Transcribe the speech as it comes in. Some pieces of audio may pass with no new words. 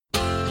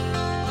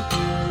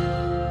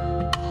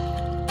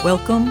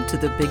Welcome to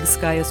the Big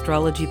Sky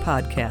Astrology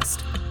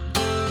Podcast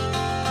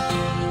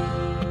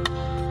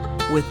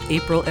with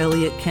April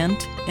Elliott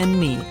Kent and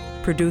me,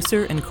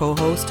 producer and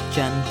co-host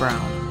Jen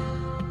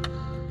Brown.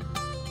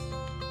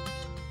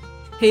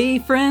 Hey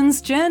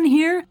friends, Jen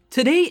here.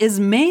 Today is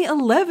May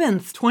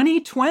 11th,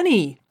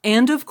 2020.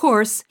 And of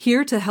course,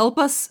 here to help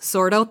us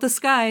sort out the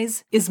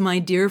skies is my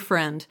dear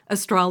friend,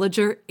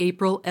 astrologer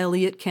April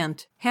Elliott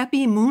Kent.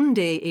 Happy Moon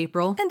Day,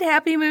 April. And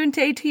happy Moon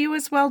Day to you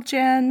as well,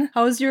 Jen.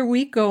 How's your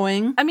week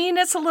going? I mean,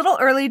 it's a little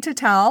early to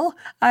tell.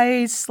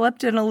 I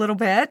slept in a little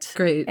bit.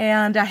 Great.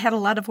 And I had a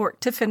lot of work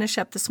to finish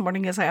up this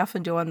morning, as I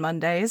often do on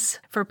Mondays.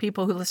 For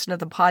people who listen to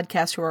the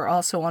podcast who are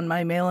also on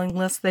my mailing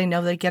list, they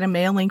know they get a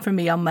mailing from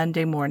me on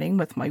Monday morning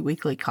with my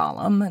weekly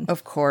column. And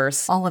of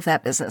course. All of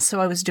that business. So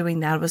I was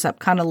doing that. I was up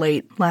kind of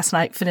late last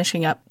night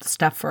finishing up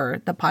stuff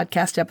for the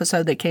podcast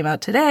episode that came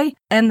out today.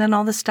 And then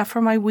all the stuff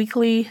for my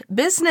weekly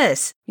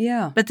business.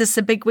 Yeah. But this is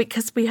a big week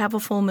because we have a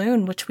full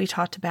moon, which we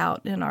talked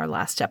about in our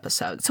last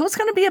episode. So it's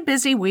going to be a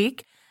busy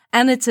week.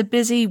 And it's a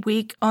busy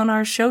week on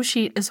our show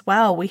sheet as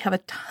well. We have a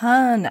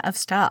ton of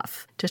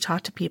stuff to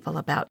talk to people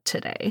about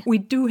today. We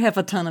do have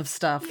a ton of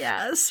stuff.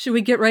 Yes. Should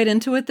we get right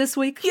into it this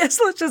week? Yes,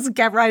 let's just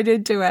get right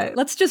into it.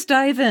 Let's just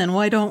dive in.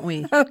 Why don't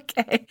we?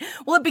 Okay.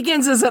 Well, it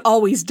begins as it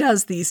always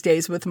does these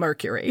days with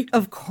Mercury.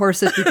 Of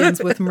course it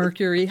begins with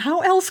Mercury.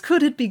 How else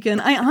could it begin?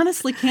 I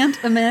honestly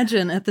can't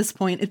imagine at this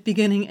point it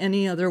beginning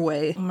any other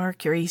way.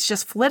 Mercury's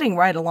just flitting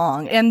right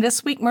along. And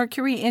this week,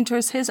 Mercury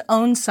enters his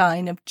own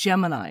sign of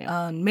Gemini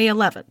on May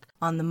 11th.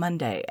 On the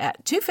Monday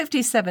at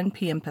 2:57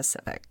 p.m.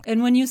 Pacific.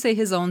 And when you say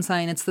his own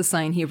sign, it's the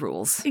sign he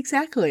rules.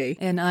 Exactly.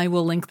 And I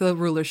will link the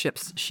rulership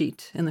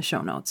sheet in the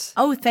show notes.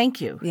 Oh, thank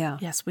you. Yeah.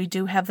 Yes, we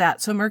do have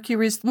that. So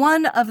Mercury is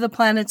one of the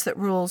planets that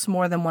rules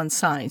more than one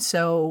sign.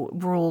 So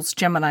rules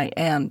Gemini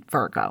and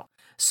Virgo.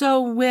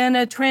 So when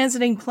a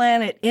transiting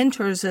planet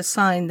enters a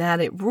sign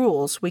that it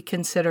rules, we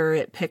consider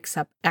it picks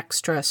up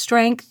extra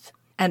strength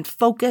and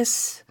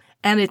focus,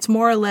 and it's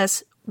more or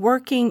less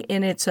working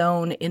in its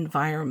own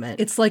environment.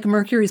 It's like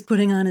Mercury's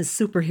putting on his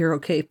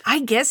superhero cape. I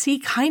guess he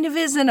kind of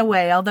is in a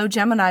way, although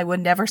Gemini would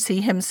never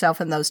see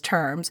himself in those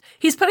terms.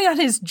 He's putting on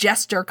his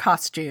jester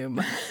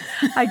costume,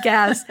 I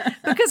guess,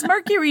 because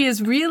Mercury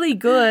is really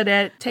good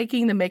at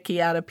taking the mickey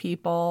out of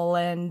people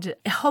and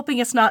helping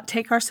us not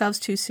take ourselves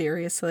too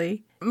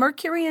seriously.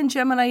 Mercury in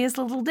Gemini is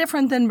a little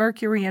different than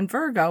Mercury in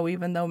Virgo,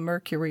 even though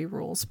Mercury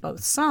rules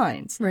both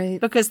signs. Right.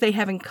 Because they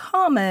have in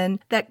common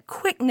that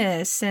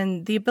quickness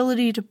and the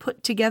ability to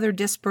put together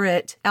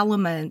disparate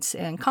elements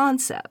and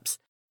concepts.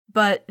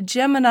 But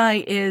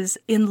Gemini is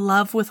in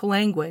love with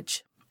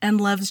language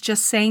and loves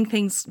just saying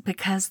things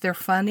because they're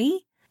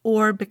funny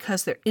or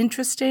because they're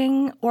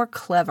interesting or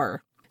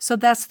clever. So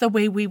that's the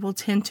way we will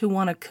tend to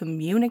want to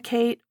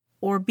communicate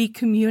or be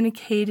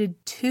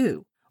communicated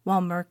to.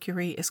 While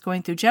Mercury is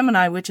going through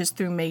Gemini, which is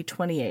through May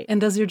 28th.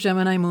 And does your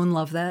Gemini moon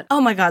love that?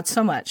 Oh my God,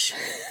 so much.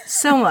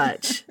 So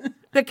much.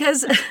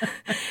 Because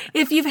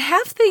if you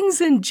have things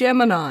in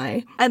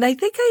Gemini, and I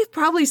think I've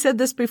probably said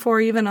this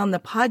before even on the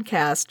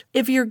podcast,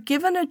 if you're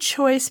given a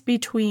choice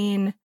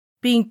between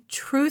being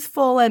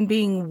truthful and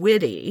being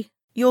witty,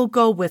 you'll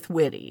go with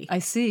witty. I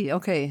see.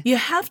 Okay. You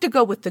have to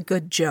go with the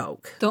good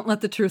joke. Don't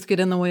let the truth get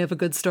in the way of a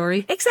good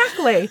story.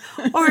 Exactly.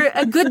 Or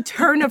a good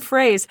turn of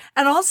phrase.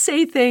 And I'll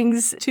say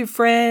things to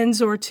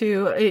friends or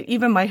to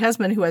even my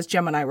husband who has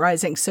Gemini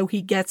rising, so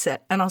he gets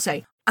it. And I'll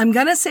say, I'm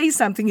going to say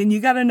something and you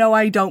got to know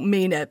I don't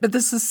mean it, but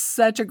this is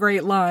such a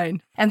great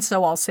line. And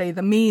so I'll say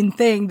the mean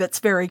thing that's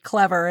very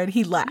clever and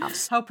he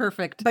laughs. How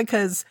perfect.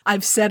 Because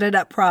I've set it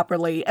up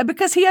properly and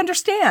because he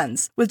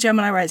understands with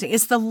Gemini rising.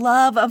 It's the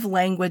love of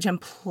language and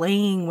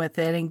playing with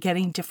it and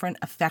getting different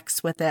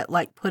effects with it,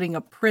 like putting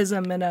a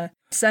prism in a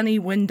sunny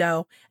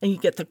window and you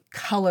get the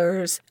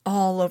colors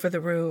all over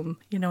the room,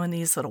 in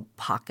these little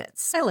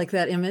pockets. I like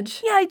that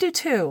image. Yeah, I do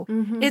too.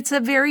 Mm-hmm. It's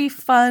a very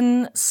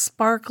fun,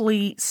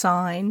 sparkly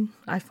sign,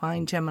 I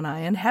find, Gemini,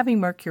 and having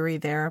Mercury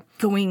there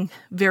going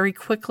very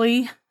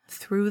quickly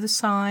through the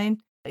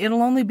sign.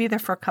 It'll only be there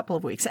for a couple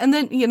of weeks. And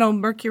then,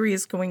 Mercury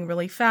is going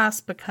really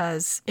fast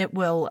because it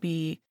will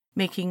be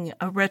making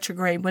a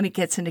retrograde when it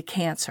gets into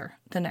Cancer,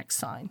 the next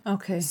sign.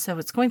 Okay. So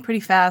it's going pretty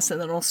fast, and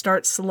then it'll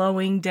start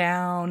slowing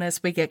down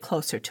as we get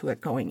closer to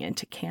it going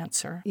into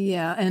Cancer.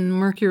 Yeah, and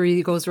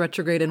Mercury goes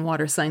retrograde in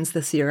water signs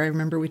this year. I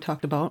remember we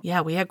talked about.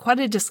 Yeah, we had quite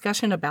a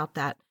discussion about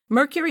that.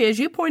 Mercury, as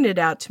you pointed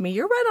out to me,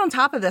 you're right on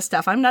top of this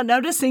stuff. I'm not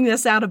noticing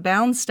this out of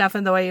bounds stuff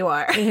in the way you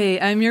are.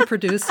 Hey, I'm your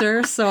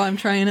producer, so I'm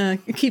trying to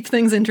keep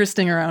things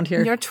interesting around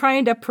here. You're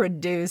trying to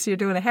produce. You're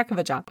doing a heck of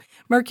a job.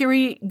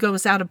 Mercury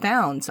goes out of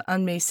bounds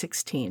on May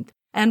 16th.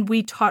 And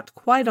we talked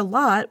quite a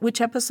lot.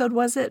 Which episode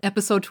was it?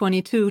 Episode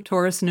 22,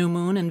 Taurus New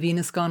Moon and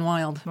Venus Gone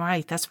Wild.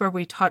 Right. That's where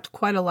we talked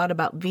quite a lot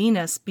about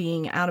Venus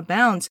being out of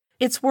bounds.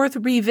 It's worth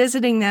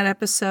revisiting that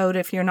episode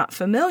if you're not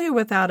familiar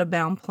with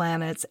out-of-bound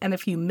planets and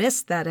if you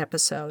missed that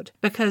episode,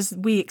 because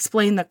we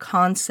explain the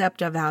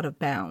concept of out of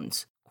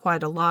bounds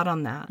quite a lot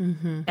on that,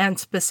 and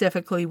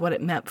specifically what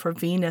it meant for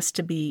Venus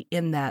to be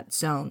in that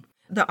zone.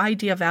 The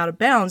idea of out of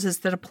bounds is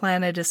that a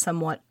planet is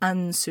somewhat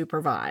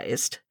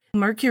unsupervised.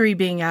 Mercury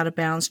being out of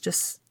bounds,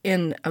 just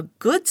in a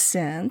good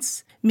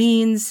sense,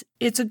 means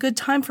it's a good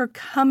time for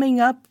coming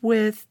up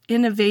with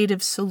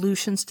innovative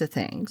solutions to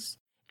things.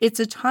 It's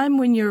a time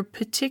when you're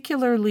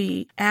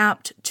particularly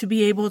apt to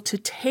be able to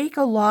take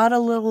a lot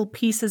of little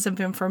pieces of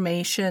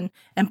information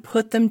and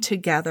put them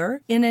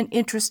together in an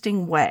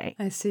interesting way.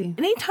 I see.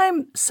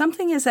 Anytime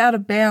something is out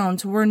of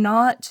bounds, we're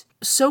not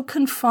so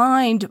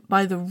confined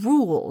by the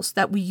rules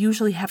that we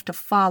usually have to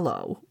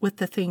follow with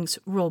the things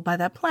ruled by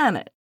that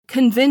planet.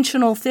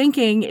 Conventional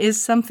thinking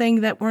is something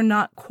that we're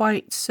not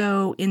quite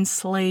so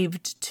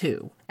enslaved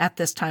to at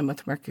this time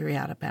with Mercury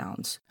out of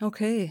bounds.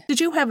 Okay. Did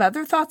you have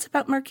other thoughts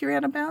about Mercury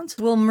out of bounds?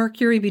 Will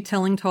Mercury be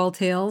telling tall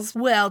tales?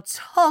 Well,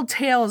 tall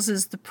tales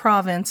is the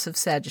province of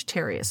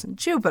Sagittarius and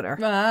Jupiter.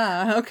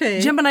 Ah,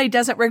 okay. Gemini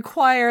doesn't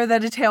require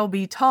that a tale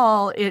be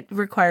tall. It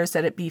requires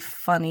that it be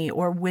funny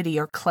or witty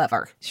or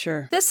clever.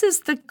 Sure. This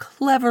is the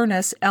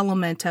cleverness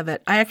element of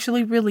it I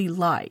actually really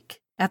like.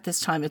 At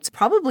this time, it's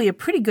probably a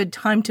pretty good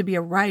time to be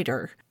a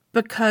writer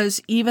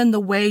because even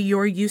the way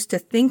you're used to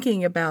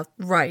thinking about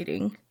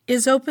writing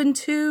is open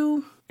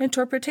to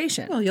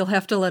interpretation. Well, you'll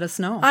have to let us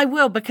know. I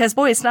will, because,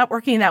 boy, it's not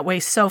working that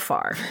way so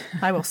far.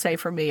 I will say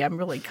for me, I'm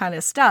really kind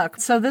of stuck.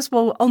 So this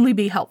will only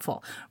be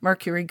helpful.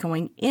 Mercury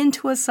going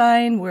into a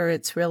sign where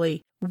it's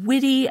really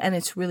witty and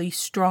it's really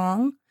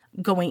strong,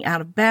 going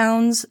out of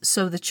bounds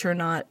so that you're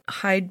not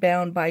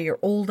hidebound by your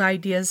old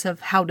ideas of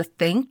how to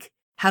think,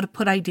 how to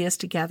put ideas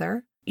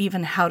together,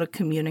 even how to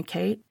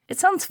communicate. It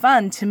sounds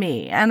fun to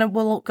me, and it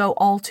will go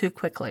all too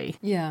quickly.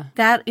 Yeah.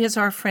 That is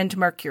our friend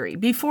Mercury.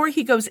 Before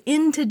he goes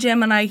into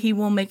Gemini, he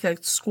will make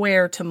a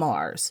square to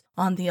Mars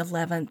on the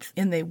 11th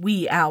in the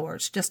wee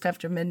hours, just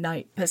after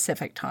midnight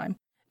Pacific time.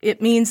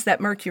 It means that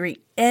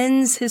Mercury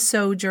ends his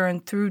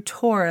sojourn through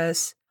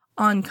Taurus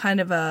on kind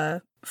of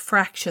a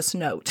fractious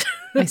note.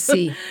 I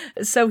see.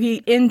 So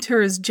he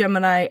enters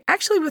Gemini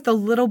actually with a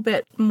little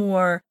bit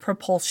more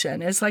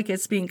propulsion. It's like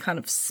it's being kind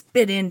of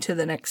spit into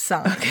the next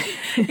sun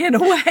in a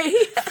way.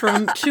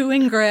 From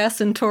chewing grass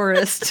in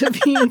Taurus to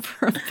being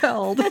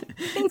propelled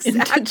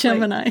into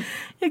Gemini.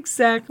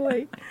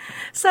 Exactly.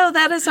 So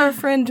that is our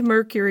friend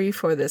Mercury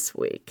for this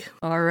week.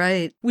 All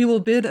right. We will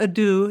bid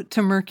adieu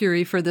to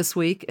Mercury for this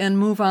week and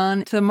move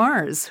on to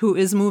Mars, who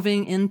is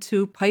moving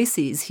into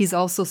Pisces. He's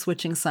also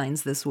switching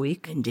signs this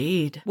week.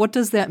 Indeed. What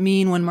does that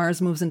mean when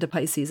Mars moves into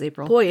Pisces,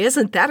 April? Boy,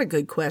 isn't that a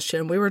good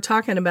question? We were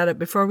talking about it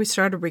before we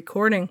started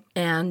recording,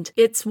 and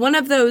it's one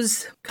of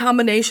those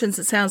combinations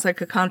that sounds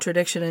like a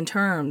contradiction in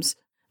terms.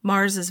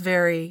 Mars is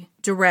very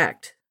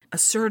direct,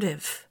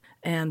 assertive,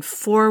 and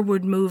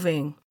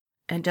forward-moving,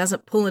 and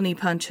doesn't pull any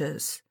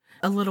punches.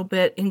 A little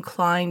bit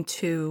inclined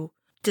to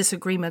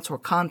disagreements or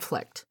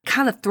conflict.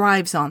 Kind of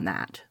thrives on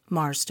that,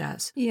 Mars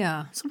does.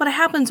 Yeah. So what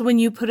happens when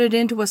you put it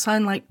into a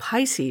sign like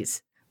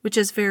Pisces, which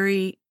is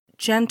very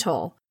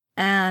gentle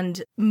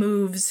and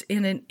moves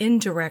in an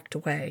indirect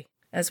way,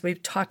 as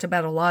we've talked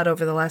about a lot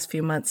over the last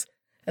few months,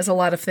 as a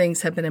lot of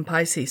things have been in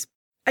Pisces.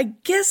 I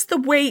guess the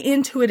way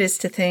into it is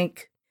to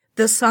think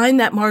the sign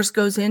that Mars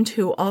goes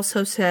into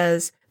also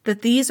says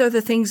that these are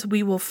the things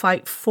we will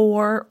fight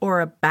for or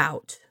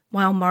about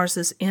while Mars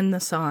is in the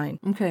sign.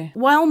 Okay.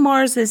 While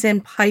Mars is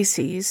in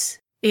Pisces,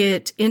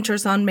 it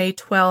enters on May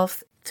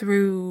 12th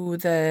through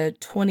the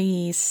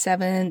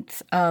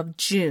 27th of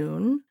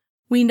June.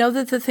 We know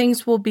that the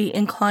things we'll be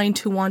inclined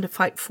to want to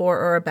fight for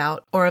or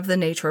about are of the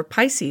nature of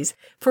Pisces.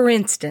 For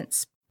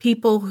instance,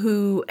 people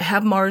who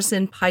have Mars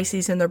in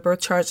Pisces in their birth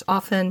charts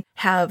often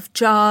have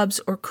jobs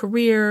or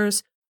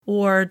careers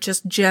or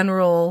just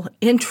general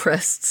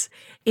interests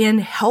in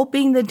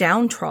helping the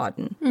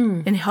downtrodden,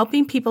 in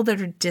helping people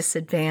that are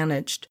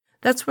disadvantaged.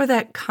 That's where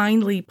that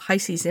kindly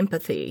Pisces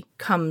empathy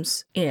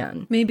comes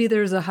in. Maybe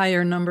there's a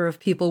higher number of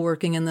people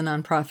working in the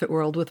nonprofit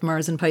world with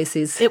Mars and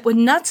Pisces. It would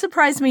not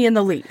surprise me in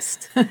the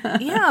least.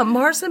 Yeah,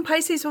 Mars and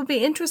Pisces will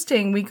be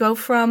interesting. We go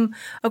from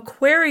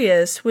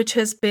Aquarius, which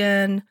has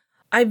been,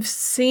 I've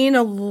seen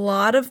a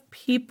lot of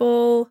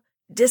people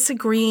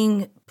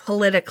disagreeing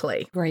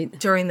politically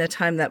during the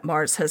time that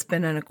Mars has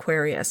been in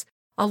Aquarius.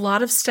 A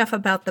lot of stuff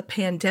about the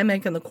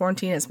pandemic and the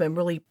quarantine has been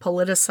really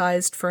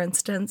politicized, for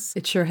instance.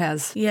 It sure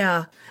has.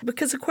 Yeah,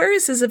 because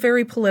Aquarius is a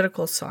very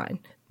political sign.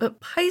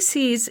 But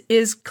Pisces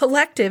is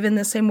collective in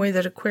the same way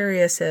that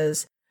Aquarius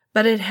is,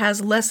 but it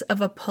has less of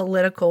a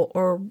political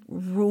or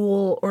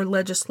rule or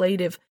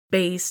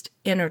legislative-based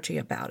energy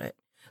about it.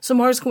 So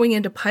Mars going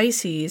into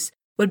Pisces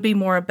would be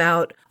more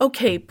about,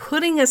 okay,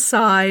 putting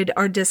aside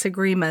our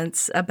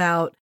disagreements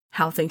about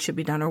how things should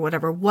be done or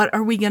whatever. What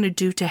are we going to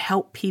do to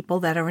help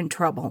people that are in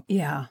trouble?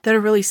 Yeah. That are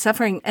really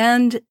suffering.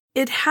 And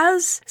it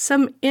has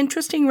some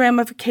interesting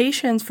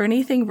ramifications for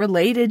anything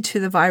related to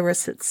the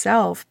virus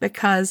itself,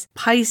 because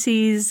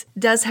Pisces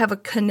does have a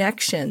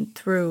connection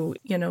through,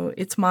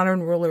 its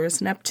modern ruler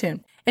is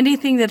Neptune.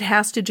 Anything that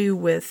has to do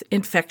with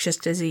infectious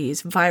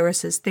disease,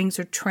 viruses, things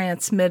are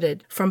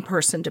transmitted from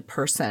person to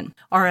person,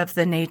 are of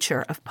the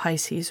nature of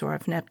Pisces or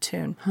of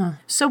Neptune.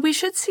 So we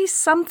should see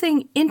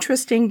something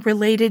interesting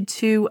related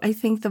to, I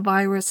think, the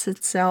virus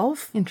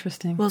itself.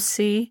 Interesting. We'll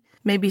see.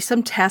 maybe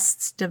some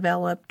tests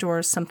developed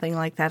or something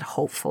like that,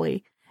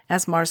 hopefully,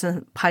 as Mars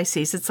and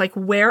Pisces. It's like,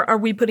 where are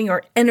we putting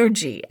our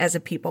energy as a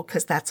people?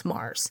 Because that's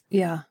Mars.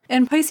 Yeah.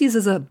 And Pisces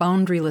is a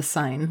boundaryless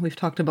sign. We've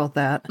talked about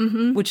that,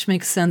 which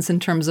makes sense in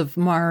terms of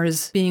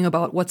Mars being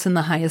about what's in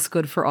the highest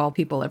good for all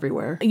people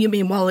everywhere. You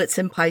mean while it's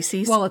in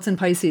Pisces? Well, it's in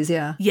Pisces,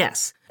 yeah.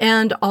 Yes.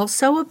 And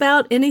also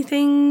about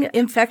anything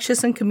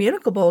infectious and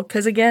communicable,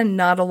 because again,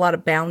 not a lot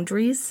of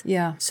boundaries.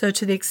 Yeah. So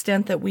to the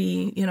extent that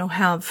we,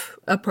 have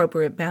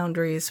appropriate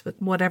boundaries with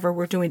whatever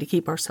we're doing to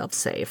keep ourselves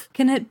safe.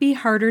 Can it be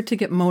harder to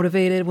get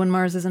motivated when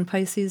Mars is in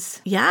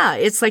Pisces? Yeah,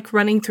 it's like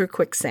running through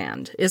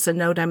quicksand is a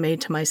note I made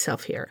to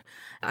myself here.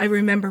 I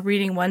remember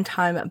reading one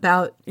time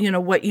about,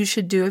 what you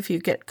should do if you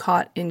get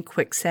caught in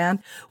quicksand,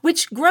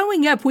 which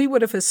growing up we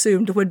would have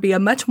assumed would be a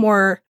much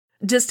more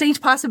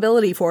distinct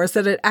possibility for us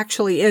that it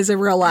actually is in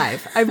real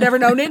life. I've never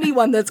known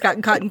anyone that's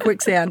gotten caught in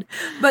quicksand,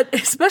 but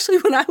especially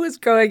when I was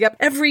growing up,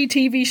 every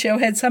TV show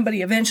had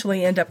somebody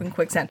eventually end up in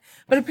quicksand.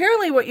 But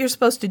apparently what you're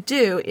supposed to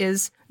do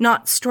is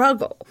not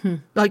struggle.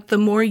 Like the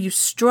more you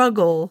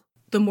struggle,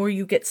 the more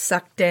you get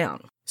sucked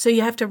down. So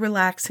you have to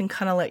relax and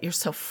kind of let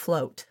yourself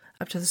float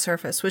up to the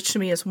surface, which to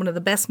me is one of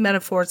the best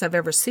metaphors I've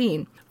ever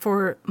seen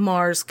for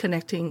Mars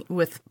connecting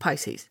with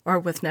Pisces or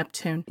with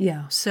Neptune.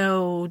 Yeah.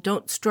 So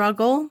don't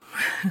struggle.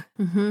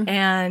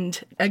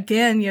 And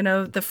again,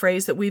 the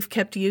phrase that we've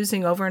kept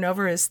using over and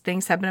over is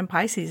things happen in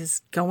Pisces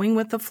is going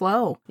with the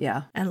flow.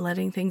 Yeah. And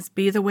letting things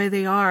be the way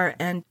they are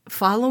and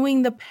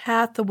following the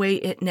path the way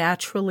it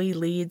naturally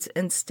leads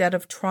instead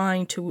of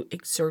trying to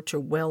exert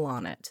your will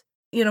on it.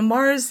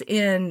 Mars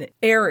in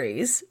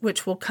Aries,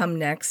 which will come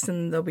next,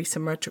 and there'll be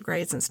some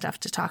retrogrades and stuff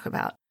to talk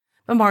about.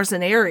 But Mars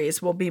in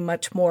Aries will be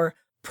much more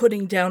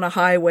putting down a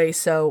highway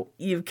so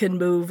you can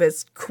move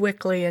as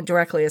quickly and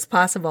directly as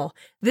possible.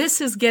 This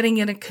is getting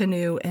in a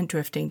canoe and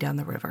drifting down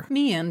the river.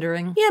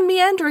 Meandering. Yeah,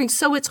 meandering.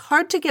 So it's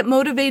hard to get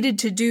motivated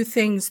to do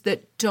things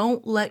that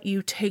don't let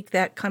you take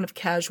that kind of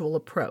casual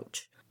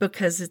approach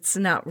because it's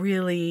not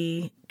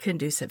really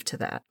conducive to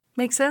that.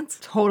 Make sense?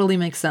 Totally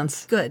makes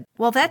sense. Good.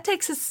 Well, that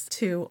takes us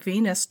to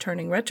Venus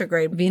turning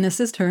retrograde.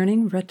 Venus is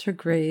turning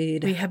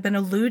retrograde. We have been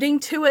alluding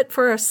to it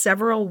for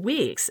several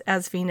weeks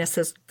as Venus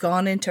has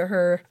gone into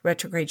her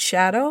retrograde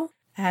shadow,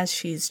 as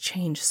she's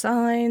changed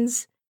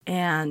signs,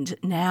 and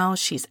now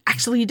she's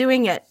actually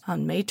doing it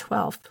on May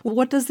 12th. Well,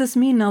 what does this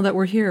mean now that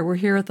we're here? We're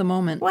here at the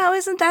moment. Well,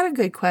 isn't that a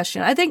good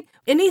question? I think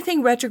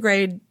anything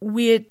retrograde,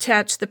 we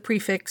attach the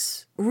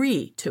prefix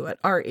re to it,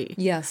 R-E.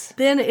 Yes.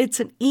 Then it's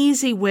an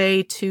easy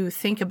way to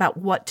think about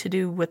what to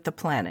do with the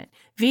planet.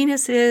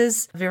 Venus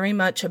is very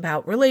much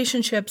about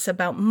relationships,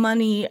 about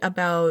money,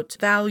 about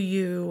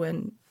value,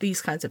 and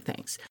these kinds of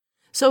things.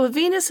 So if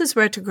Venus is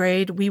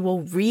retrograde, we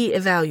will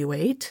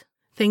reevaluate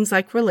things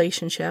like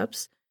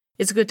relationships.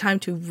 It's a good time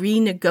to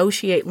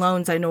renegotiate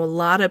loans. I know a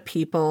lot of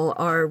people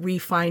are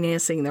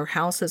refinancing their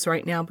houses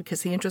right now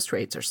because the interest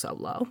rates are so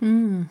low.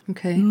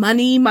 Okay.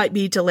 Money might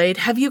be delayed.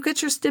 Have you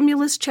got your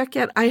stimulus check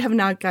yet? I have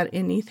not got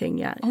anything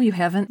yet. Oh, you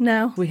haven't?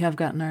 No. We have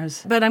gotten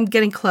ours. But I'm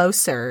getting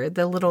closer.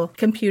 The little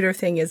computer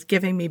thing is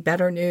giving me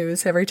better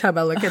news every time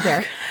I look at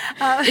there.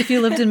 If you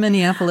lived in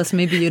Minneapolis,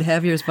 maybe you'd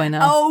have yours by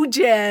now. Oh,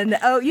 Jen.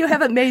 Oh, you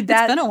haven't made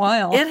that. It's been a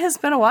while. It has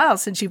been a while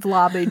since you've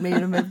lobbied me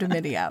to move to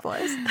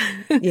Minneapolis.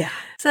 Yeah.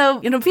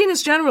 So,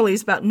 Venus generally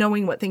is about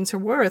knowing what things are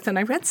worth. And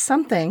I read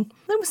something,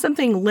 it was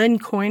something Lynn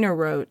Coiner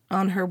wrote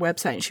on her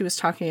website. And she was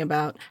talking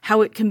about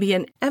how it can be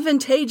an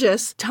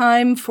advantageous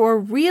time for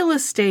real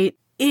estate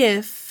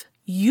if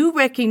you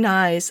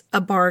recognize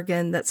a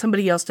bargain that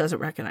somebody else doesn't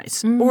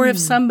recognize. Or if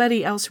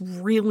somebody else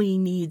really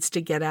needs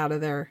to get out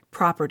of their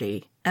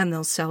property and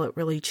they'll sell it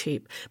really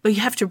cheap. But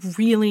you have to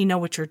really know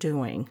what you're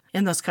doing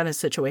in those kind of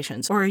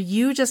situations. Or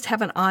you just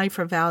have an eye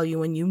for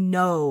value and you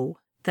know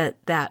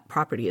that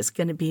property is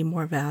going to be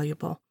more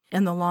valuable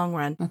in the long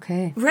run.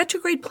 Okay.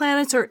 Retrograde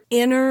planets are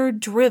inner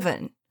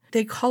driven.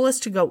 They call us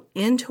to go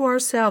into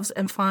ourselves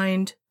and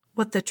find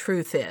what the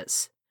truth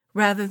is,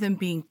 rather than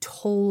being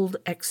told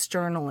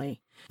externally.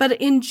 But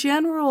in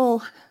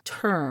general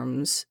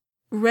terms,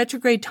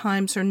 retrograde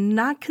times are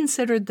not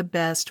considered the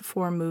best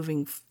for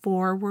moving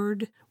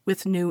forward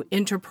with new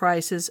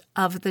enterprises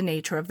of the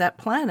nature of that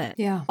planet.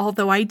 Yeah.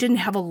 Although I didn't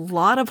have a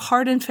lot of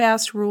hard and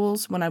fast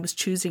rules when I was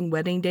choosing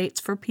wedding dates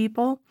for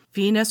people,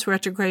 Venus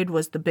retrograde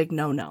was the big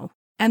no-no.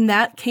 And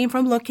that came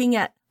from looking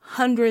at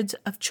hundreds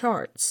of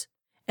charts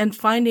and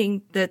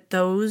finding that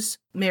those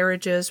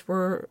marriages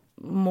were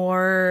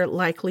more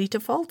likely to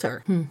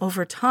falter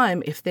over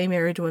time if they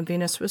married when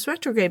Venus was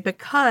retrograde,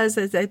 because,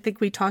 as I think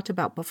we talked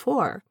about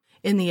before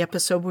in the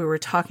episode we were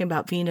talking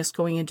about Venus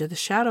going into the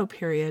shadow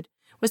period,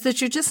 was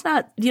that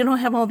you don't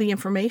have all the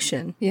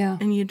information. Yeah.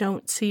 And you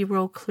don't see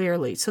real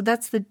clearly. So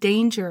that's the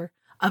danger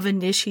of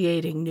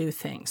initiating new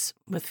things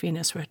with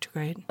Venus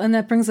retrograde. And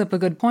that brings up a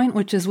good point,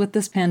 which is with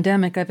this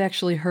pandemic, I've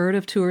actually heard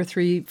of 2 or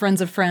 3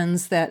 friends of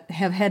friends that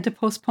have had to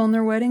postpone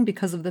their wedding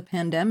because of the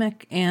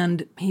pandemic.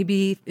 And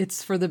maybe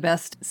it's for the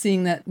best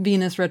seeing that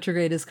Venus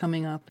retrograde is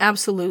coming up.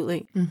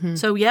 Absolutely.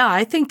 So yeah,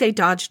 I think they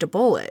dodged a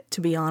bullet,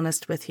 to be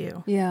honest with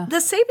you. Yeah. The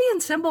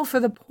Sabian symbol for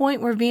the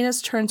point where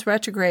Venus turns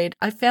retrograde,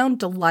 I found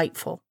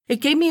delightful. It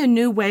gave me a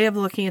new way of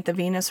looking at the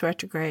Venus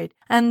retrograde.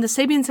 And the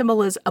Sabian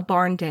symbol is a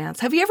barn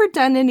dance. Have you ever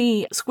done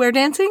any square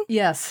dancing?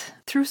 Yes.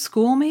 Through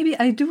school, maybe?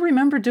 I do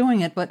remember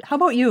doing it, but how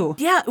about you?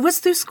 Yeah, it was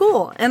through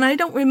school. And I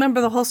don't remember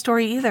the whole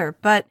story either.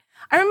 But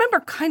I remember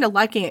kind of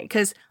liking it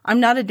because I'm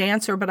not a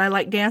dancer, but I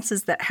like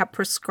dances that have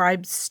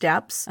prescribed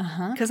steps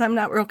because I'm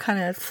not real kind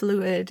of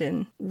fluid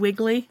and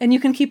wiggly. And you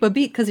can keep a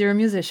beat because you're a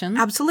musician.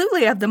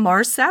 Absolutely. I have the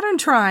Mars-Saturn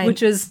trine.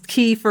 Which is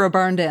key for a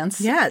barn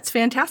dance. Yeah, it's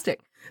fantastic.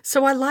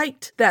 So I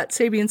liked that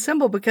Sabian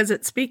symbol because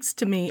it speaks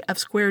to me of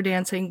square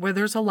dancing where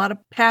there's a lot of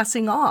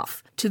passing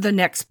off to the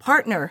next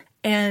partner.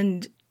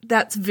 And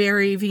that's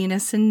very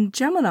Venus and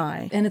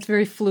Gemini. And it's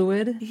very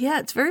fluid. Yeah,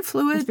 it's very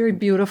fluid. It's very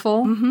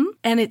beautiful.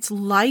 And it's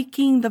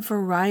liking the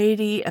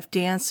variety of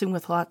dancing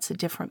with lots of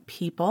different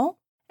people.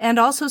 And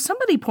also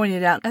somebody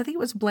pointed out, I think it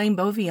was Blaine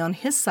Bovey on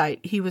his site,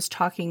 he was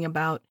talking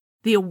about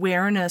the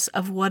awareness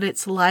of what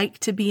it's like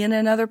to be in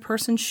another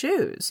person's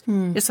shoes.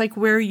 It's like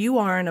where you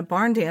are in a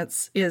barn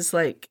dance is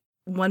like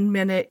 1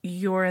 minute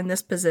you're in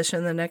this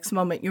position, the next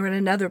moment you're in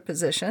another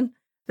position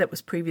that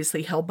was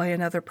previously held by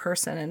another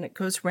person, and it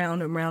goes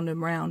round and round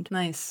and round.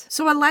 Nice.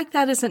 So I like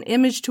that as an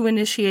image to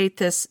initiate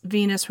this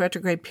Venus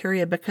retrograde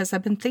period because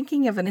I've been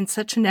thinking of it in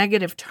such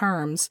negative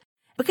terms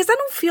because I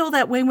don't feel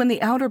that way when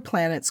the outer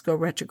planets go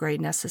retrograde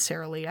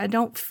necessarily. I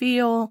don't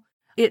feel...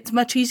 It's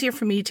much easier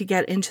for me to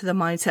get into the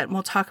mindset, and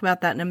we'll talk about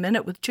that in a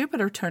minute with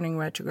Jupiter turning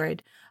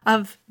retrograde,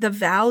 of the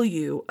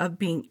value of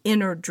being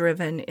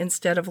inner-driven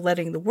instead of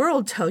letting the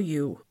world tell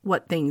you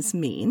what things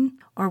mean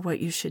or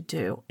what you should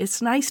do.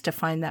 It's nice to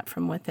find that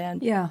from within.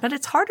 Yeah. But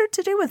it's harder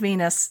to do with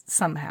Venus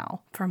somehow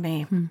for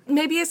me.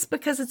 Maybe it's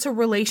because it's a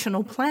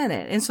relational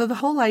planet. And so the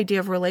whole idea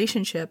of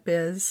relationship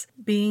is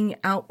being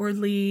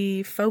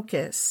outwardly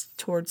focused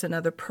towards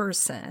another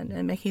person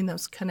and making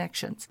those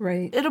connections.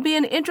 Right. It'll be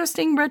an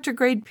interesting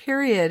retrograde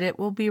period. It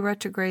will be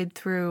retrograde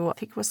through, I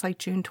think it was like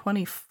June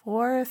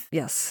 24th.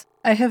 Yes.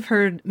 I have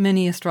heard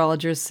many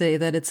astrologers say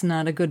that it's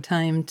not a good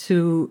time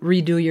to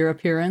redo your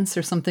appearance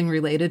or something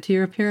related to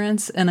your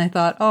appearance. And I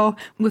thought, oh,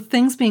 with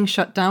things being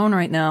shut down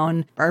right now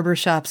and barber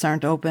shops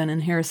aren't open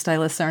and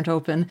hairstylists aren't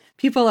open,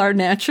 people are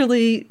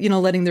naturally,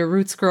 letting their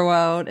roots grow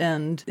out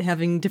and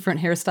having different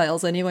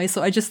hairstyles anyway.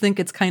 So I just think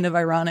it's kind of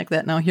ironic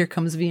that now here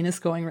comes Venus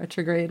going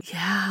retrograde.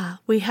 Yeah,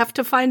 we have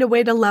to find a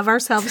way to love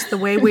ourselves the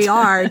way we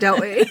are, don't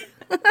we?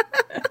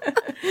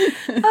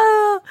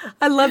 Oh,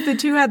 I love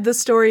that you had the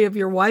story of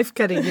your wife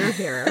cutting your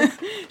hair.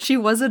 She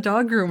was a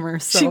dog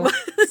groomer, so. She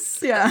was.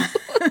 Yeah.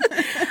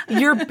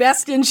 You're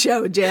best in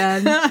show,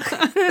 Jen.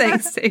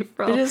 Thanks,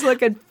 April. You're just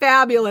looking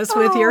fabulous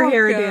with your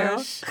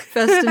hairdo.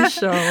 Best in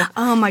show.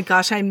 Oh my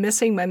gosh, I'm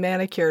missing my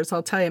manicures.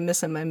 I'll tell you, I'm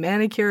missing my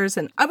manicures.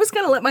 And I was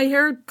going to let my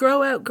hair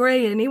grow out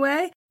gray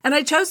anyway. And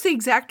I chose the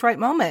exact right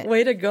moment.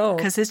 Way to go.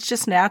 Because it's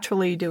just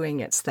naturally doing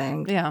its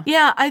thing. Yeah.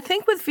 Yeah, I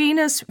think with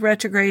Venus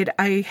retrograde,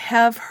 I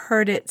have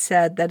heard it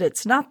said that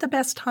it's not the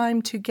best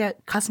time to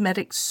get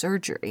cosmetic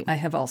surgery. I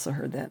have also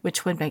heard that.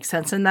 Which would make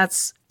sense. And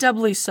that's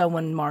doubly so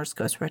when Mars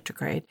goes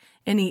retrograde.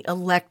 Any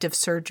elective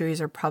surgeries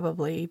are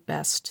probably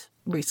best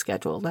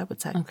rescheduled, I would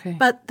say. Okay.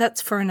 But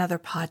that's for another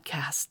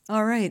podcast.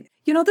 All right.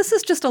 This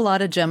is just a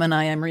lot of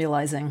Gemini, I'm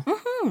realizing.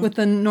 With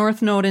the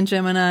North Node in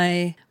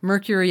Gemini,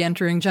 Mercury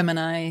entering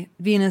Gemini,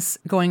 Venus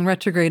going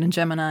retrograde in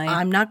Gemini.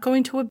 I'm not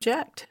going to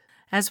object.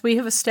 As we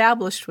have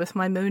established with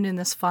my moon in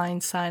this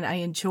fine sign, I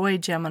enjoy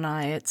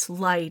Gemini. It's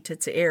light,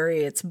 it's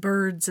airy, it's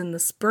birds in the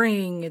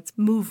spring, it's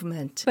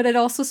movement. But it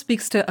also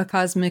speaks to a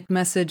cosmic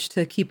message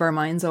to keep our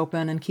minds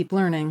open and keep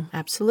learning.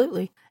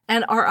 Absolutely.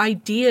 And our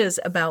ideas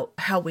about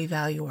how we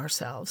value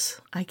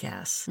ourselves, I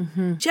guess.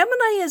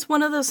 Gemini is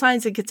one of those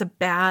signs that gets a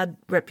bad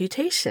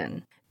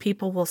reputation.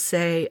 People will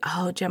say,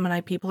 oh,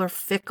 Gemini people are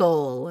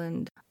fickle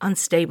and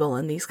unstable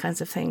and these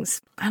kinds of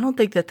things. I don't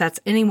think that that's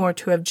any more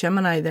true of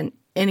Gemini than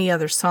any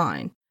other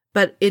sign.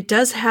 But it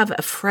does have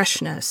a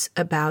freshness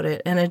about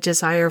it and a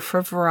desire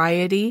for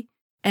variety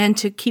and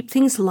to keep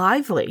things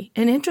lively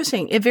and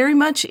interesting. It very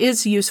much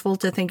is useful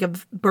to think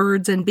of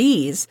birds and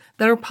bees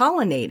that are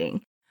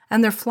pollinating.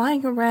 And they're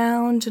flying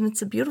around, and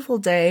it's a beautiful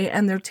day,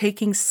 and they're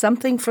taking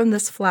something from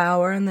this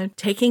flower, and they're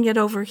taking it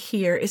over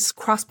here. It's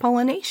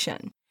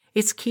cross-pollination.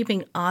 It's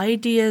keeping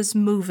ideas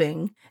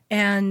moving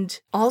And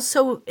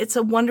also, it's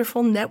a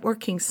wonderful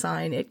networking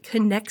sign. It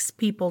connects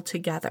people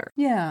together.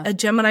 Yeah. A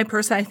Gemini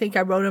person, I think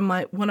I wrote in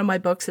one of my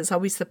books, is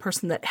always the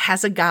person that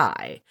has a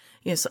guy.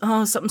 Yes,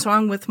 oh, something's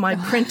wrong with my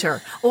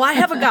printer. Oh, I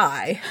have a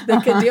guy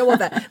that can deal with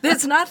that.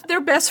 It's not their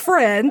best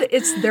friend.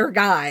 It's their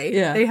guy.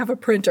 Yeah. They have a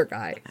printer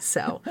guy.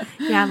 So,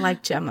 yeah, I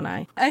like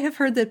Gemini. I have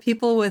heard that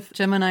people with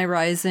Gemini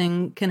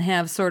rising can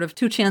have sort of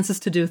two chances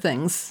to do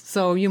things.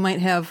 So you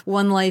might have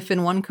one life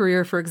in one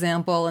career, for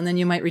example, and then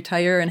you might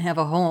retire and have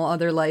a whole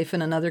other life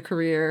in another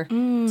career.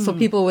 So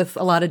people with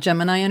a lot of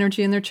Gemini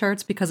energy in their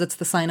charts, because it's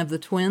the sign of the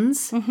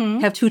twins,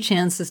 have two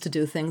chances to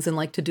do things and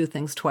like to do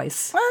things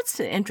twice. Well, that's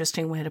an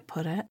interesting way to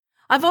put it.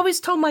 I've always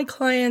told my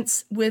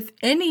clients with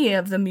any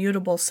of the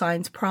mutable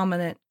signs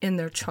prominent in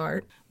their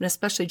chart, and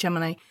especially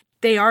Gemini,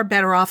 they are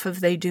better off if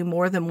they do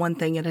more than one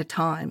thing at a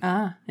time.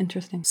 Ah,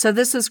 interesting. So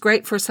this is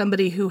great for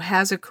somebody who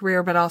has a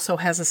career but also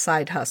has a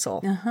side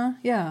hustle.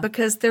 Yeah.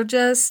 Because they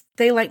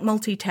like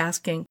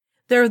multitasking.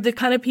 They're the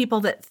kind of people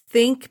that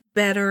think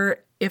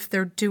better if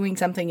they're doing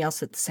something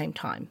else at the same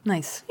time.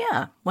 Nice.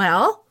 Yeah.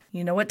 Well,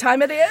 you know what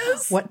time it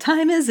is? What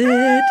time is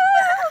it?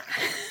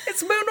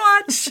 It's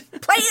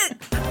Moonwatch. Play it.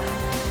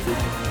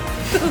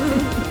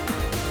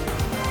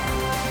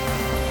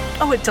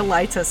 Oh, it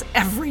delights us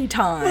every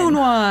time.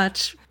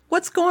 Moonwatch.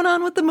 What's going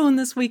on with the moon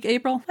this week,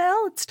 April?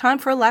 Well, it's time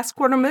for a last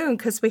quarter moon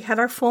because we had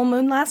our full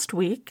moon last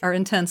week. Our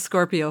intense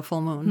Scorpio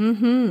full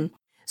moon.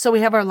 So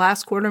we have our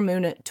last quarter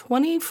moon at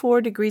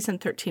 24 degrees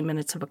and 13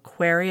 minutes of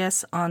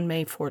Aquarius on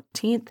May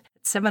 14th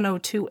at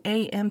 7:02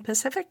 a.m.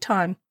 Pacific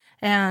time.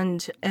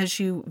 And as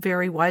you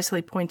very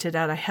wisely pointed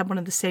out, I had one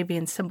of the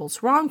Sabian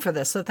symbols wrong for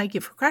this, so thank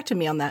you for correcting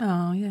me on that.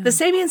 Oh, yeah. The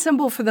Sabian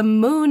symbol for the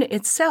moon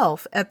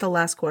itself at the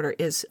last quarter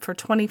is, for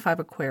 25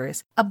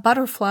 Aquarius, a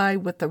butterfly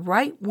with the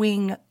right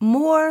wing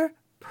more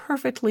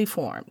perfectly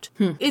formed.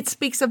 It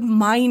speaks of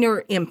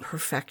minor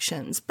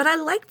imperfections, but I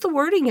like the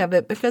wording of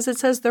it because it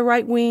says the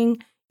right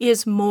wing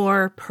is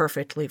more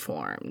perfectly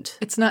formed.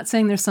 It's not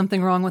saying there's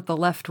something wrong with the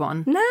left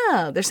one.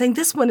 No, they're saying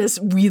this one is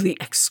really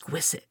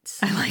exquisite.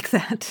 I like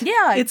that.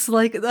 Yeah. It's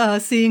like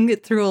seeing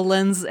it through a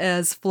lens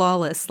as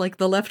flawless. Like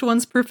the left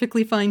one's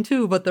perfectly fine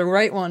too, but the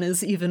right one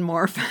is even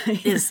more fine.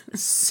 Is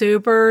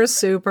super,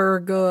 super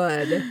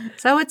good.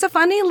 So it's a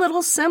funny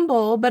little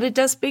symbol, but it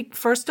does speak,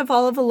 first of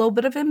all, of a little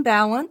bit of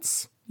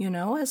imbalance,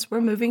 as we're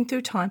moving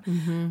through time.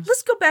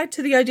 Let's go back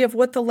to the idea of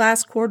what the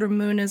last quarter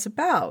moon is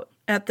about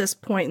at this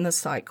point in the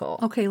cycle.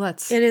 Okay,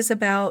 let's. It is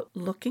about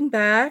looking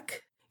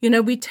back.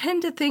 We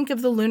tend to think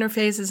of the lunar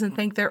phases and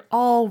think they're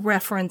all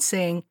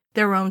referencing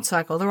their own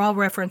cycle. They're all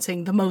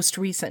referencing the most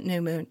recent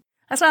new moon.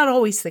 That's not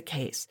always the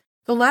case.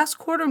 The last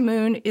quarter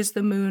moon is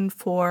the moon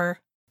for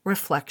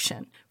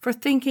reflection, for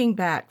thinking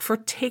back, for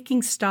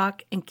taking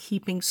stock and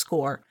keeping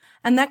score.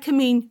 And that can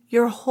mean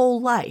your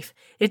whole life.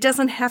 It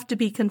doesn't have to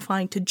be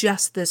confined to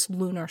just this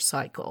lunar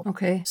cycle.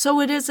 Okay.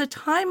 So it is a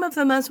time of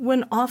the month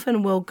when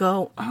often we'll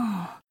go,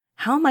 oh,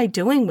 how am I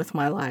doing with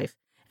my life?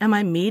 Am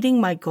I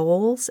meeting my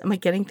goals? Am I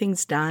getting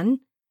things done?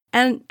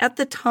 And at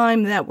the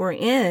time that we're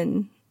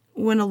in,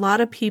 when a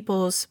lot of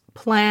people's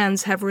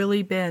plans have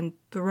really been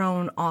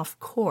thrown off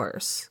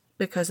course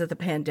because of the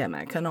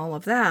pandemic and all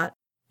of that,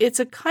 it's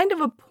a kind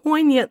of a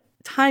poignant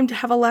time to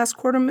have a last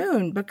quarter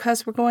moon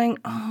because we're going,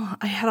 oh,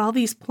 I had all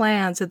these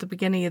plans at the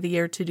beginning of the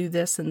year to do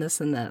this and this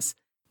and this.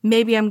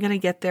 Maybe I'm going to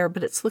get there,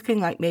 but it's looking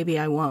like maybe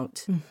I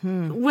won't.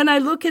 When I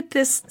look at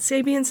this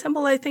Sabian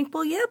symbol, I think,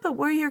 well, yeah, but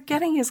where you're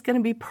getting is going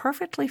to be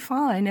perfectly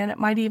fine, and it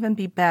might even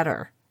be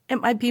better. It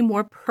might be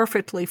more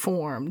perfectly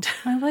formed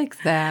I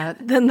like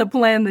that. than the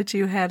plan that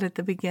you had at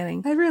the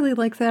beginning. I really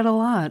like that a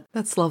lot.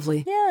 That's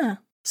lovely. Yeah.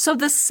 So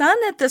the sun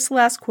at this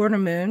last quarter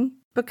moon,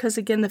 because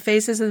again, the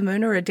phases of the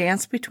moon are a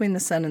dance between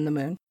the sun and the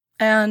moon.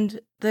 And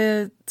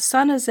the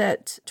sun is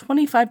at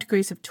 25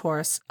 degrees of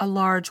Taurus, a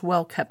large,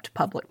 well-kept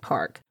public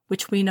park,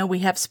 which we know we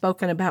have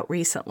spoken about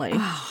recently.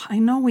 Oh, I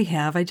know we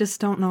have. I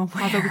just don't know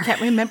where. Although we can't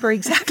remember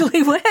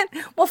exactly when.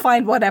 We'll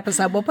find what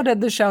episode. We'll put it in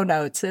the show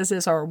notes, as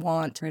is our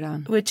want. Right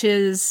on. Which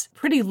is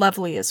pretty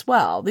lovely as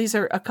well. These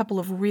are a couple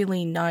of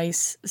really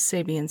nice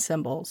Sabian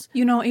symbols.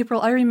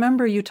 April, I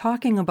remember you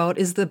talking about,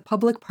 is the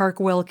public park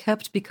well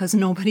kept because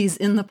nobody's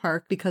in the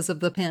park because of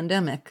the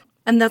pandemic?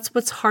 And that's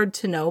what's hard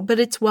to know, but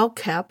it's well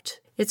kept.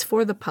 It's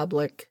for the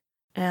public,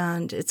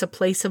 and it's a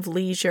place of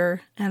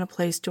leisure and a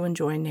place to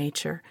enjoy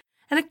nature.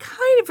 And it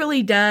kind of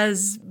really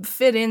does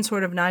fit in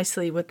sort of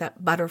nicely with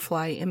that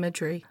butterfly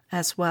imagery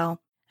as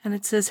well. And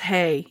it says,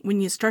 hey,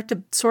 when you start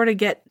to sort of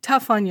get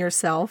tough on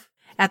yourself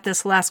at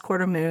this last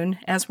quarter moon,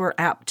 as we're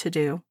apt to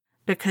do,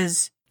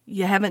 because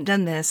you haven't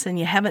done this and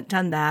you haven't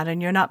done that,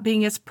 and you're not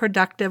being as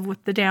productive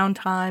with the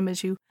downtime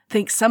as you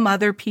think some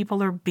other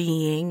people are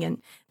being,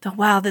 and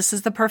wow, this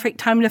is the perfect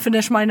time to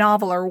finish my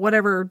novel, or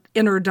whatever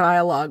inner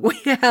dialogue we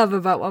have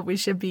about what we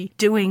should be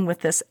doing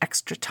with this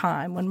extra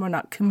time when we're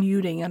not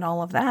commuting and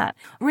all of that.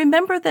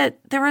 Remember that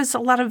there is a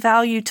lot of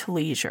value to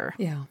leisure.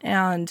 Yeah.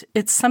 And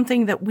it's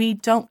something that we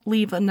don't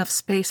leave enough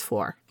space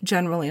for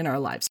generally in our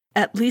lives.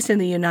 At least in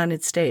the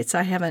United States.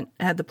 I haven't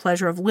had the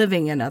pleasure of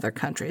living in other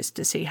countries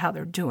to see how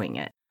they're doing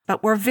it.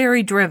 But we're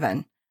very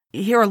driven.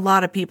 You hear a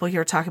lot of people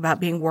here talk about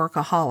being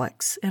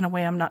workaholics in a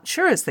way I'm not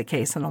sure is the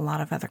case in a lot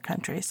of other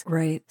countries.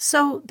 Right.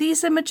 So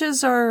these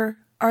images are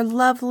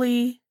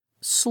lovely,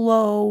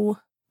 slow,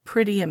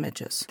 pretty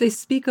images. They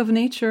speak of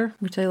nature,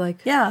 which I like.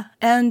 Yeah,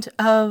 and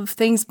of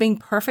things being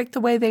perfect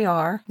the way they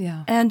are.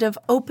 Yeah. And of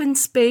open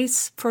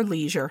space for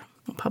leisure,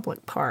 a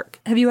public park.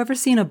 Have you ever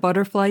seen a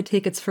butterfly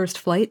take its first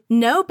flight?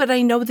 No, but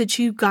I know that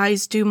you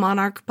guys do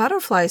monarch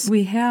butterflies.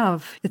 We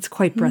have. It's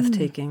quite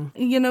breathtaking.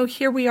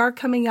 Here we are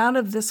coming out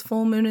of this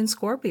full moon in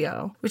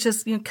Scorpio, which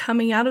is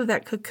coming out of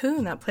that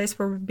cocoon, that place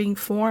where we're being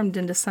formed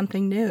into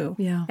something new.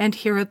 Yeah. And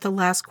here at the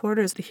last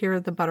quarters, here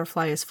the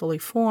butterfly is fully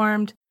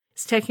formed.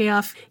 It's taking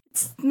off.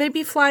 It's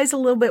maybe flies a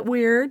little bit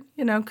weird,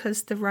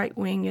 because the right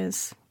wing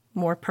is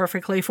more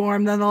perfectly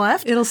formed than the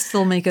left. It'll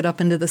still make it up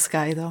into the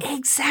sky, though.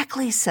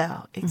 Exactly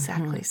so.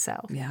 Exactly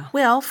so. Yeah.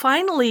 Well,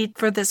 finally,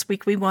 for this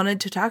week, we wanted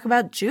to talk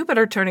about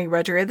Jupiter turning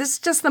retrograde. This is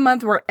just the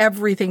month where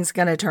everything's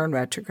going to turn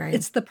retrograde.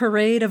 It's the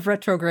parade of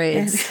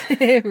retrogrades.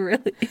 It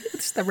really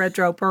is the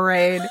retro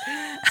parade.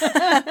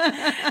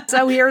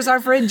 So here's our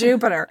friend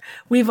Jupiter.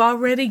 We've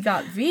already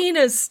got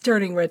Venus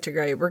turning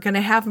retrograde. We're going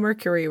to have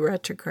Mercury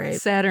retrograde.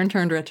 Saturn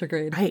turned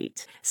retrograde.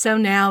 Right. So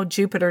now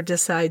Jupiter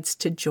decides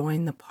to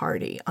join the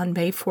party on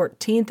May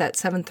 14th at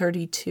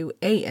 7:32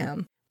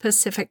 a.m.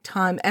 Pacific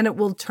time, and it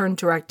will turn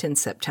direct in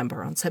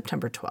September, on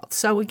September 12th.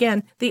 So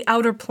again, the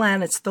outer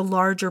planets, the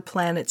larger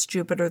planets,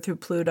 Jupiter through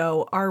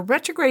Pluto, are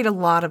retrograde a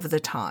lot of the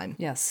time.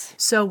 Yes.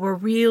 So we're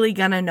really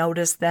going to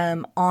notice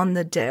them on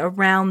the day,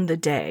 around the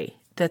day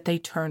that they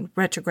turn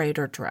retrograde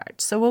or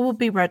direct. So it will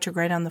be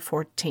retrograde on the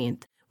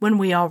 14th, when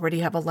we already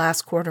have a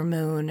last quarter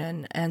moon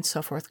and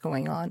so forth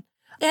going on.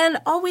 And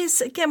always,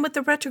 again, with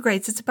the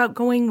retrogrades, it's about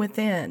going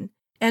within.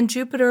 And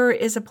Jupiter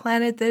is a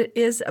planet that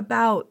is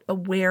about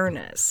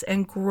awareness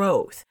and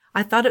growth.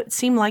 I thought it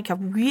seemed like a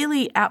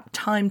really apt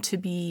time to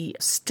be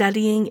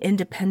studying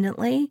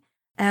independently.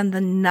 And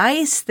the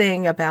nice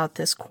thing about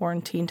this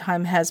quarantine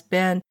time has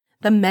been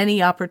the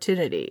many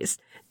opportunities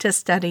to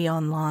study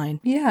online.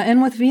 Yeah,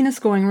 and with Venus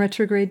going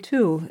retrograde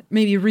too,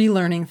 maybe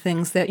relearning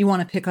things that you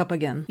want to pick up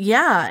again.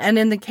 Yeah, and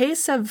in the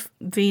case of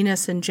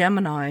Venus and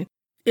Gemini,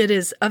 it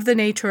is of the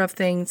nature of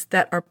things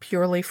that are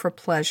purely for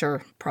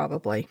pleasure,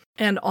 probably,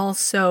 and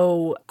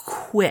also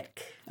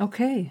quick.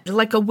 Okay.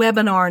 Like a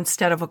webinar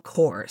instead of a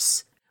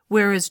course.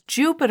 Whereas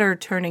Jupiter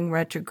turning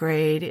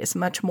retrograde is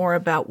much more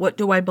about what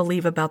do I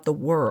believe about the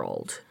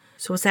world?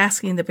 So it's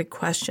asking the big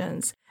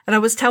questions. And I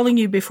was telling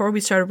you before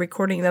we started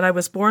recording that I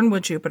was born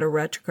with Jupiter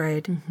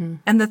retrograde. Mm-hmm.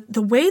 And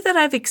the way that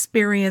I've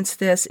experienced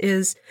this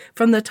is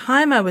from the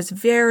time I was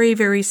very,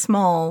 very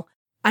small,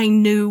 I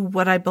knew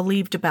what I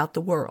believed about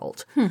the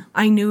world.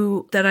 I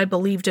knew that I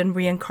believed in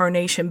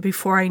reincarnation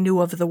before I knew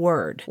of the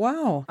word.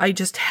 Wow. I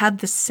just had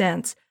the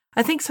sense.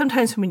 I think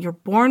sometimes when you're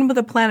born with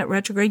a planet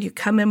retrograde, you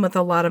come in with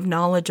a lot of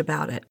knowledge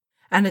about it.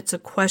 And it's a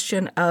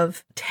question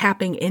of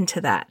tapping into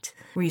that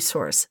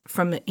resource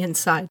from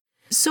inside.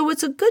 So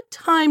it's a good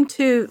time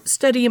to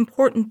study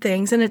important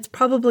things, and it's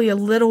probably a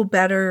little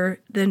better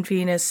than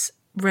Venus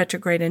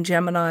retrograde in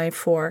Gemini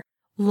for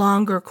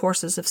longer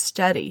courses of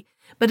study.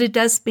 But it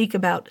does speak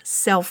about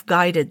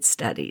self-guided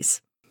studies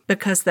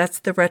because that's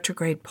the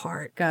retrograde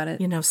part. Got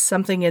it.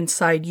 Something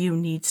inside you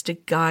needs to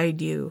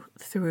guide you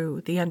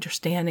through the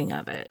understanding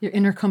of it. Your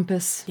inner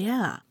compass.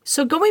 Yeah.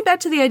 So going back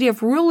to the idea of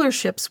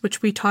rulerships,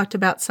 which we talked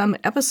about some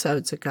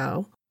episodes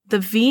ago, the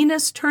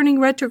Venus turning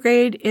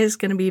retrograde is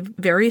going to be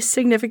very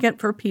significant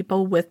for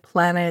people with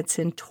planets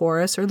in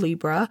Taurus or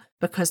Libra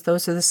because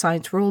those are the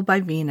signs ruled by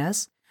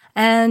Venus.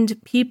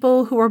 And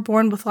people who are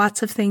born with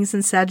lots of things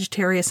in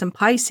Sagittarius and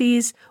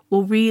Pisces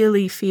will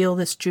really feel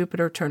this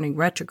Jupiter turning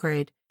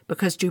retrograde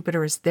because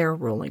Jupiter is their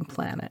ruling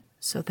planet.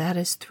 So that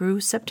is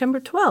through September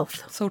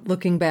 12th. So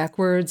looking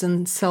backwards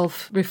and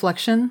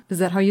self-reflection, is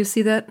that how you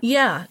see that?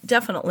 Yeah,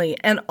 definitely.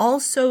 And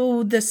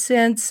also the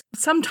sense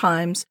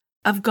sometimes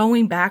of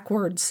going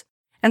backwards.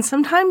 And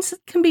sometimes it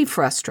can be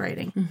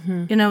frustrating.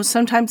 Mm-hmm.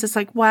 Sometimes it's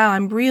like, wow,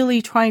 I'm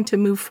really trying to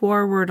move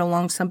forward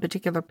along some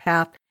particular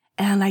path.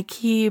 And I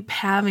keep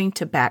having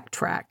to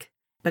backtrack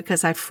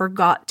because I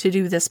forgot to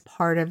do this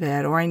part of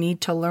it, or I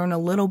need to learn a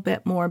little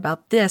bit more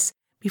about this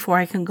before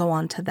I can go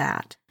on to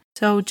that.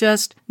 So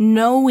just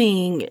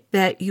knowing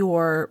that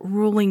your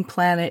ruling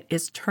planet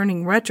is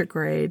turning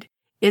retrograde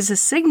is a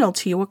signal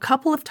to you a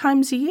couple of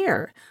times a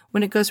year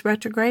when it goes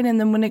retrograde and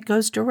then when it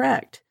goes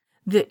direct,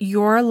 that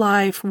your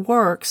life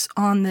works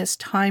on this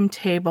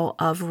timetable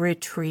of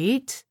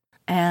retreat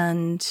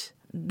and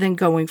then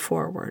going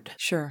forward.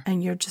 Sure.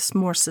 And you're just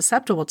more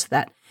susceptible to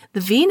that.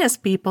 The Venus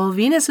people,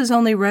 Venus is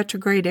only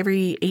retrograde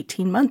every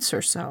 18 months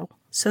or so.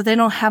 so they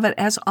don't have it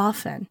as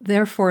often.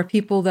 Therefore,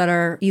 people that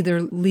are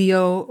either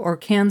Leo or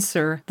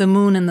Cancer, the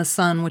moon and the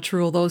sun, which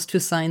rule those two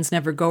signs,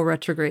 never go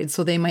retrograde,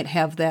 so they might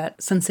have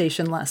that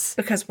sensation less.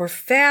 Because we're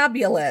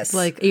fabulous.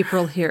 Like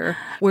April here,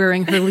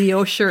 wearing her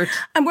Leo shirt.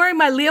 I'm wearing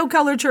my Leo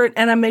colored shirt,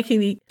 and I'm making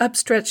the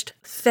upstretched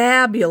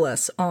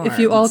fabulous arms. If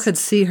you all could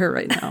see her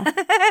right now.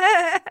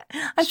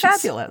 I'm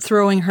fabulous.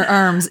 Throwing her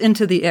arms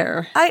into the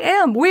air. I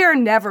am. We are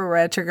never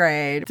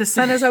retrograde. The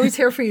sun is always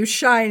here for you,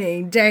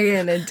 shining day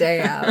in and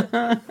day out.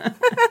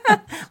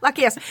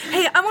 Lucky us.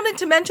 Hey, I wanted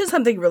to mention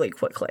something really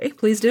quickly.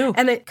 Please do.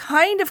 And it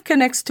kind of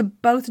connects to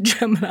both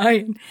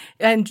Gemini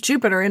and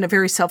Jupiter in a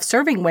very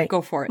self-serving way.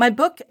 Go for it. My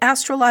book,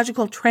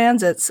 Astrological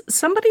Transits,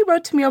 somebody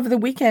wrote to me over the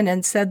weekend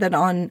and said that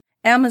on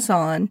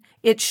Amazon,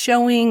 it's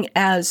showing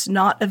as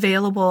not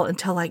available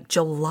until like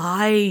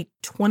July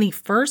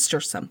 21st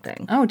or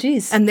something. Oh,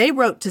 geez. And they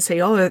wrote to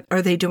say, oh,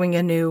 are they doing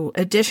a new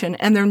edition?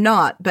 And they're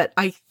not. But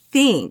I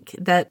think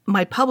that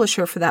my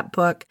publisher for that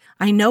book,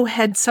 I know,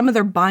 had some of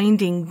their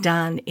binding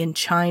done in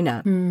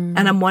China. And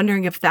I'm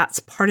wondering if that's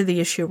part of the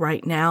issue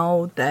right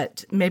now,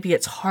 that maybe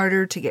it's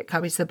harder to get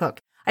copies of the book.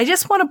 I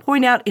just want to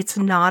point out it's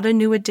not a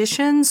new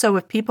edition. So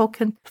if people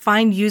can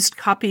find used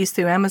copies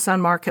through Amazon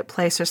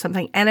Marketplace or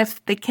something, and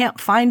if they can't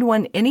find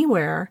one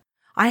anywhere,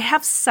 I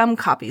have some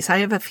copies. I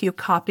have a few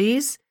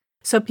copies.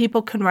 So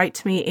people can write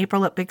to me,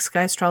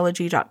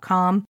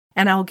 april@bigskyAstrology.com,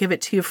 and I'll give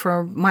it to you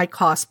for my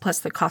cost plus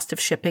the cost of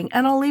shipping,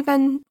 and I'll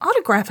even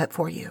autograph it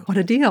for you. What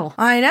a deal.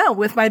 I know,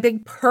 with my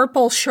big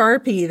purple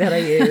Sharpie that I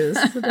use.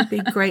 It'd be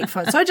great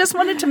fun. So I just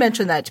wanted to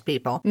mention that to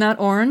people. Not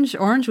orange.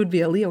 Orange would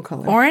be a Leo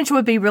color. Orange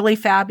would be really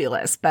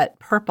fabulous, but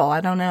purple,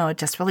 I don't know. It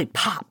just really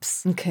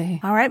pops. Okay.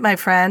 All right, my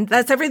friend.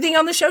 That's everything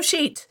on the show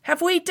sheet.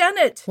 Have we done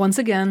it? Once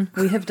again,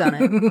 we have done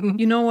it.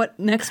 You know what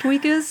next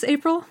week is,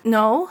 April?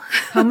 No.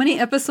 How many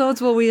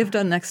episodes will we have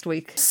done next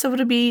week? So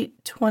it'll be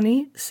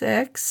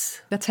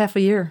 26. That's half a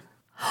year.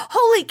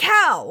 Holy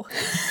cow!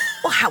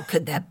 Well, how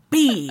could that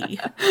be?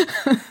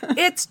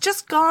 It's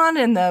just gone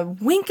in the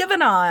wink of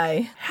an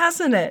eye,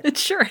 hasn't it? It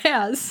sure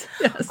has.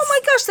 Yes. Oh my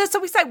gosh, that's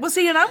so exciting. Well,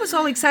 see, and I was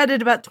all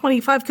excited about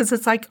 25 because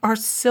it's like our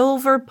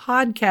silver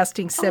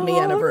podcasting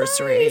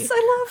semi-anniversary. Oh, nice.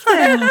 I love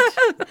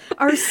that.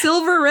 Our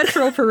silver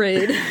retro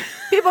parade.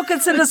 People can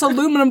send us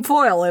aluminum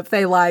foil if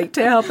they like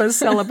to help us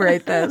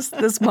celebrate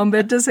this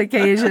momentous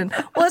occasion.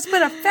 Well, it's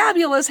been a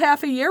fabulous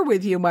half a year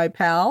with you, my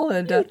pal.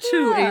 And you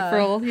too,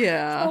 April.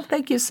 Yeah. Oh,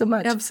 thank you so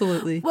much.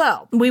 Absolutely.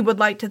 Well, we would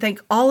like to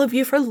thank all of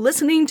you for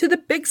listening to the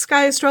Big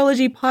Sky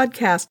Astrology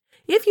podcast.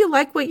 If you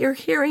like what you're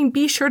hearing,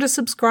 be sure to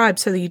subscribe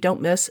so that you don't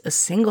miss a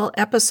single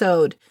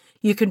episode.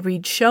 You can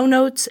read show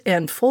notes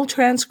and full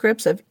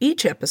transcripts of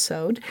each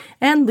episode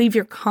and leave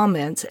your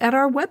comments at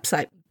our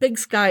website,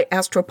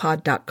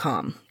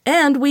 bigskyastropod.com.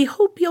 And we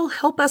hope you'll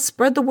help us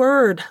spread the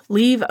word.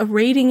 Leave a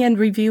rating and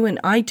review in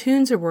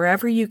iTunes or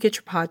wherever you get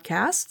your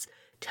podcasts.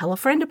 Tell a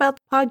friend about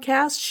the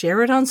podcast,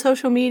 share it on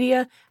social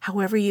media.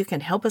 However you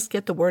can help us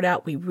get the word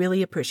out, we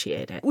really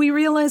appreciate it. We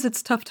realize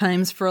it's tough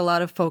times for a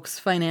lot of folks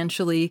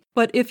financially,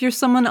 but if you're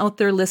someone out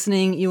there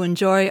listening, you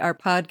enjoy our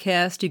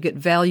podcast, you get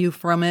value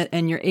from it,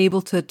 and you're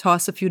able to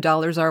toss a few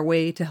dollars our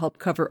way to help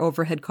cover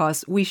overhead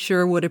costs, we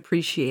sure would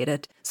appreciate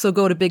it. So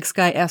go to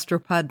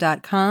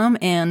bigskyastropod.com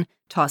and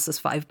toss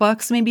us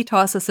 $5, maybe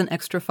toss us an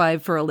extra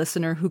 $5 for a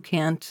listener who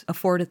can't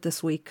afford it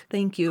this week.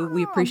 Thank you.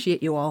 We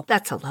appreciate you all.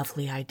 That's a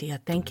lovely idea.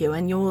 Thank you.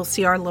 And you will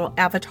see our little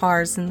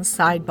avatars in the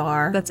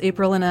sidebar. That's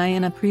April and I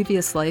in a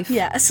previous life.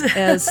 Yes.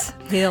 As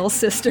pale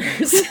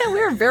sisters. Yeah,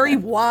 we're very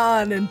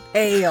wan and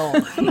pale.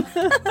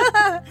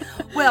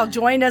 Well,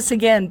 join us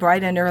again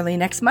bright and early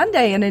next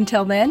Monday. And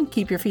until then,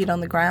 keep your feet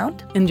on the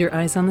ground. And your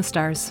eyes on the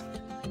stars.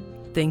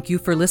 Thank you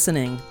for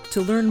listening.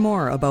 To learn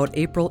more about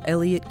April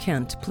Elliott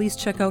Kent, please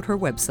check out her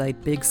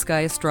website,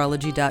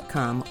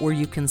 bigskyAstrology.com, where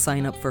you can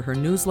sign up for her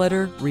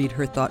newsletter, read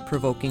her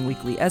thought-provoking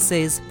weekly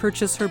essays,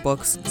 purchase her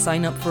books,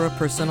 sign up for a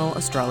personal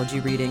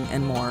astrology reading,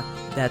 and more.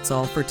 That's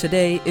all for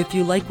today. If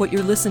you like what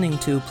you're listening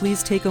to,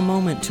 please take a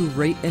moment to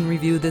rate and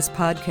review this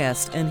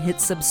podcast and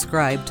hit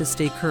subscribe to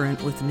stay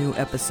current with new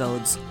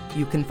episodes.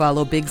 You can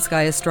follow Big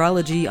Sky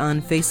Astrology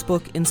on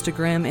Facebook,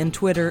 Instagram, and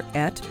Twitter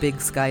at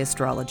Big Sky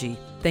Astrology.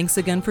 Thanks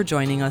again for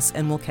joining us,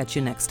 and we'll catch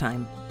you next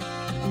time.